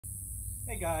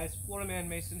Hey guys, Florida Man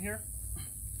Mason here.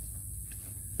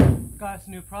 Got us a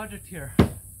new project here.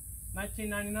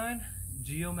 1999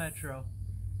 Geo Metro.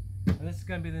 And this is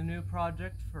going to be the new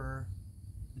project for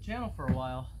the channel for a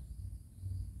while.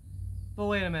 But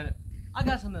wait a minute, I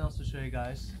got something else to show you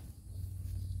guys.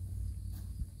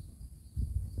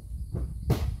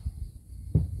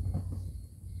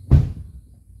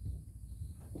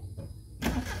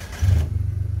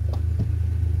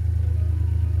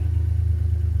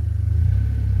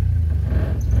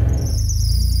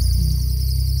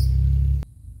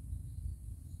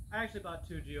 I actually bought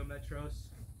two Geo Metros.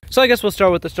 So I guess we'll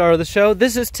start with the start of the show.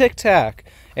 This is Tic Tac,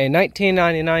 a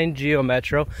 1999 Geo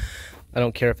Metro. I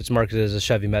don't care if it's marketed as a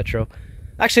Chevy Metro.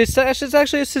 Actually, it's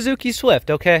actually a Suzuki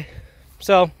Swift, okay?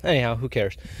 So, anyhow, who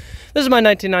cares? This is my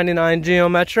 1999 Geo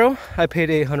Metro. I paid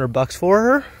 $800 for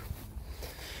her.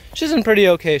 She's in pretty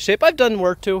okay shape. I've done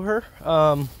work to her.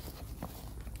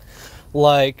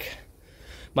 Like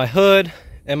my hood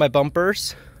and my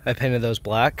bumpers. I painted those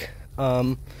black.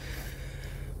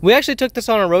 We actually took this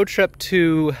on a road trip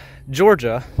to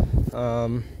Georgia.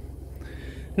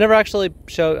 Never actually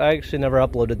showed, I actually never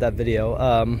uploaded that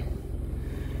video.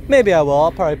 Maybe I will,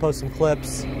 I'll probably post some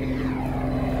clips.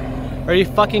 Are you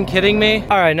fucking kidding me?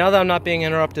 Alright, now that I'm not being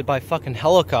interrupted by fucking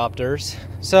helicopters.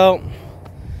 So,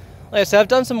 like I said, I've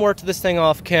done some work to this thing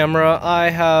off camera.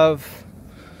 I have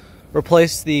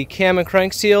replaced the cam and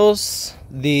crank seals,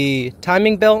 the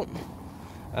timing belt.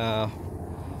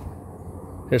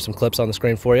 Here's some clips on the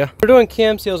screen for you. We're doing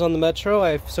cam seals on the Metro.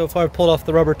 I've so far pulled off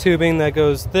the rubber tubing that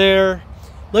goes there.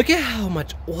 Look at how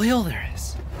much oil there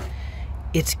is.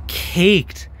 It's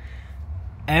caked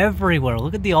everywhere.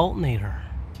 Look at the alternator.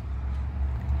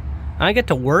 I get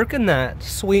to work in that.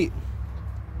 Sweet.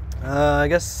 I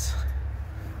guess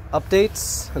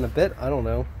updates in a bit. I don't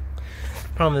know.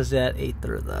 Problem is that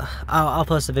I'll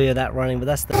post a video of that running, but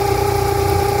that's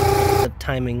the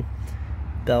timing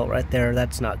belt right there.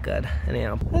 That's not good.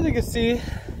 Anyhow, as you can see,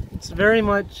 it's very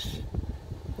much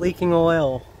leaking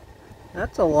oil.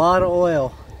 That's a lot of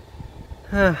oil.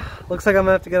 Looks like I'm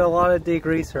gonna have to get a lot of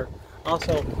degreaser.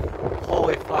 Also,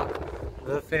 holy fuck,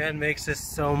 the fan makes this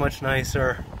so much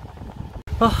nicer.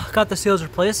 Oh, got the seals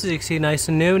replaced, as you can see, nice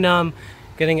and new. Now I'm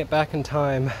getting it back in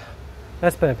time.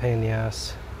 That's been a pain in the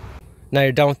ass. Now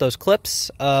you're done with those clips.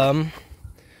 Now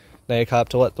you caught up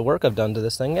to what the work I've done to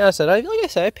this thing. Yeah, like I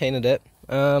said, I painted it.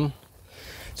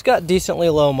 It's got decently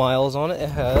low miles on it.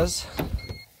 It has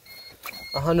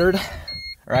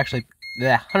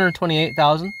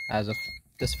 128,000 as of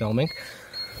this filming.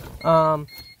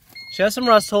 She has some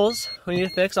rust holes we need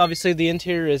to fix. Obviously, the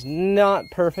interior is not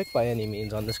perfect by any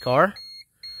means on this car.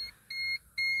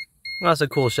 Well, that's a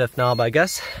cool shift knob, I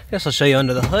guess. Guess I'll show you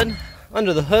under the hood.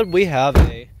 Under the hood, we have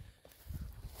a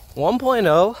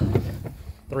 1.0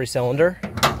 3-cylinder.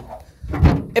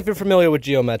 If you're familiar with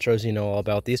Geo Metros, you know all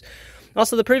about these.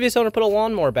 Also, the previous owner put a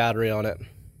lawnmower battery on it.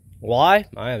 Why?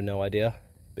 I have no idea,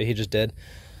 but he just did.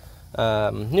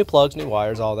 New plugs, new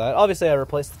wires, all that. Obviously, I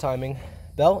replaced the timing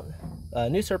belt.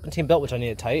 New serpentine belt, which I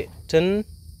need to tighten.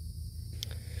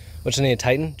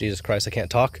 Jesus Christ, I can't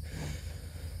talk.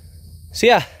 So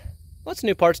yeah, lots of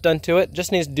new parts done to it.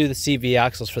 Just needs to do the CV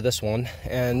axles for this one.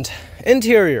 And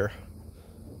interior.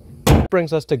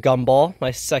 Brings us to Gumball, my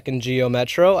second Geo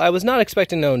Metro. I was not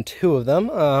expecting to own two of them.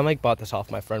 I bought this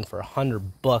off my friend for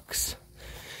 $100.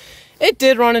 It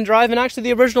did run and drive, and actually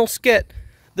the original skit,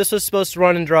 this was supposed to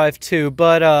run and drive too,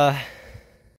 but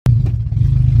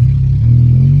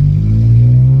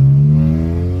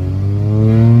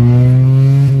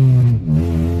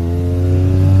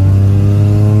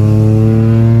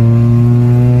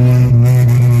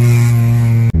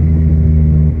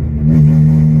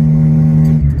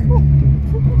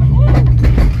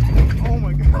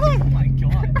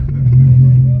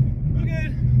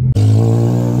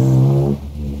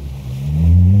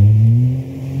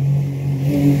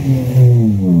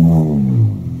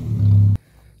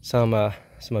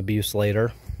some abuse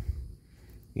later.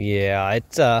 Yeah,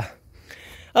 it's I've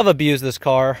abused this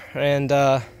car, and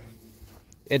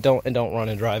it don't run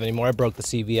and drive anymore. I broke the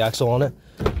CV axle on it.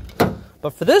 But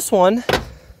for this one,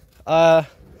 it's got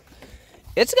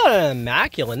an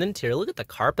immaculate interior. Look at the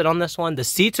carpet on this one. The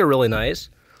seats are really nice.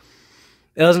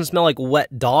 It doesn't smell like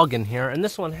wet dog in here, and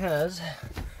this one has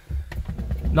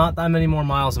not that many more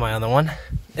miles than my other one.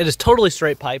 It is totally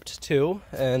straight piped too,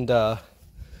 and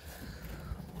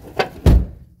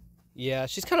yeah,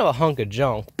 she's kind of a hunk of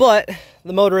junk, but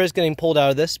the motor is getting pulled out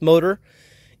of this. Motor,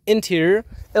 interior,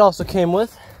 it also came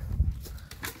with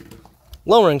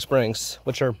lowering springs,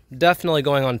 which are definitely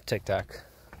going on Tic Tac,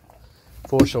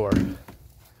 for sure.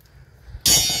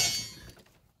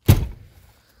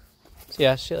 So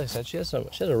Yeah, like I said, she has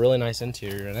a really nice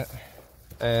interior in it.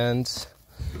 And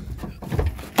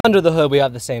under the hood, we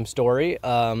have the same story.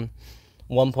 1.0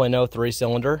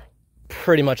 3-cylinder,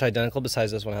 pretty much identical,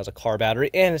 besides this one has a car battery,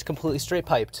 and it's completely straight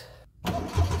piped.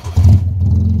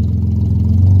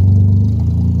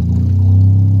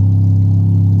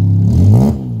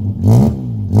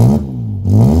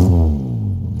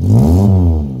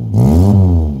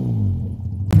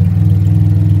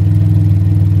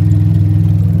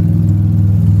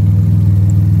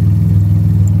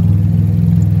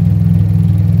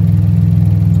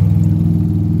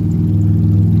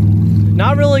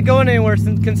 Not really going anywhere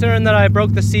considering that I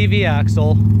broke the CV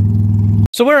axle.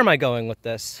 So where am I going with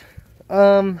this?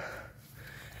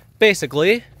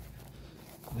 Basically,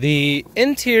 the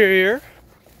interior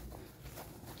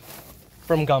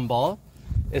from Gumball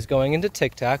is going into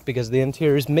Tic Tac because the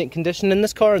interior is mint condition in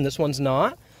this car and this one's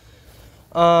not.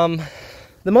 The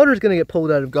motor is going to get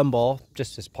pulled out of Gumball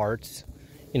just as parts,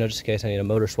 you know, just in case I need a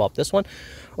motor swap this one.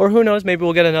 Or who knows, maybe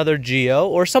we'll get another Geo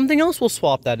or something else we'll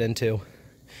swap that into.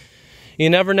 You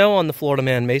never know on the Florida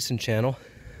Man Mason channel.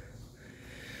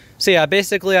 So yeah,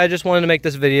 basically I just wanted to make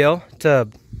this video to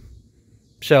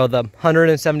show the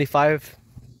 175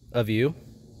 of you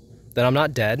that I'm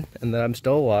not dead and that I'm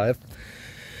still alive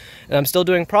and I'm still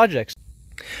doing projects.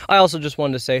 I also just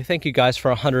wanted to say thank you guys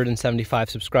for 175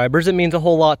 subscribers. It means a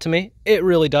whole lot to me. It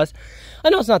really does. I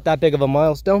know it's not that big of a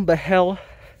milestone, but hell,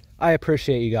 I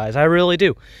appreciate you guys. I really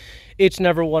do. Each and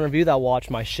every one of you that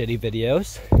watch my shitty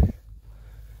videos.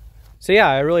 So yeah,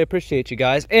 I really appreciate you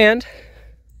guys. And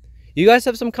you guys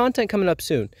have some content coming up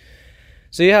soon.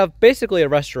 So you have basically a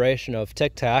restoration of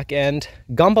Tic Tac, and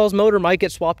Gumball's motor might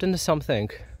get swapped into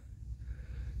something.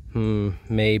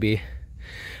 Maybe.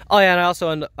 Oh yeah, and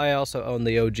I also own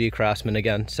the OG Craftsman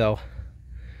again, so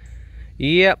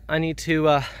yep, I need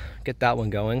to get that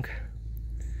one going.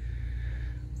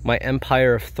 My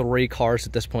empire of 3 cars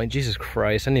at this point. Jesus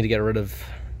Christ, I need to get rid of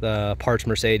the Parts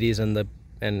Mercedes and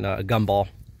Gumball.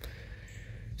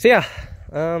 So yeah,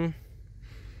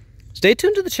 stay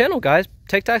tuned to the channel, guys.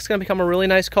 Tic Tac's gonna become a really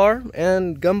nice car,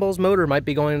 and Gumball's motor might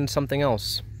be going into something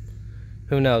else.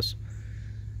 Who knows?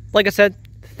 Like I said,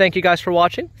 thank you guys for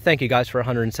watching. Thank you guys for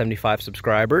 175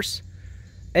 subscribers.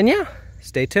 And yeah,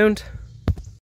 stay tuned.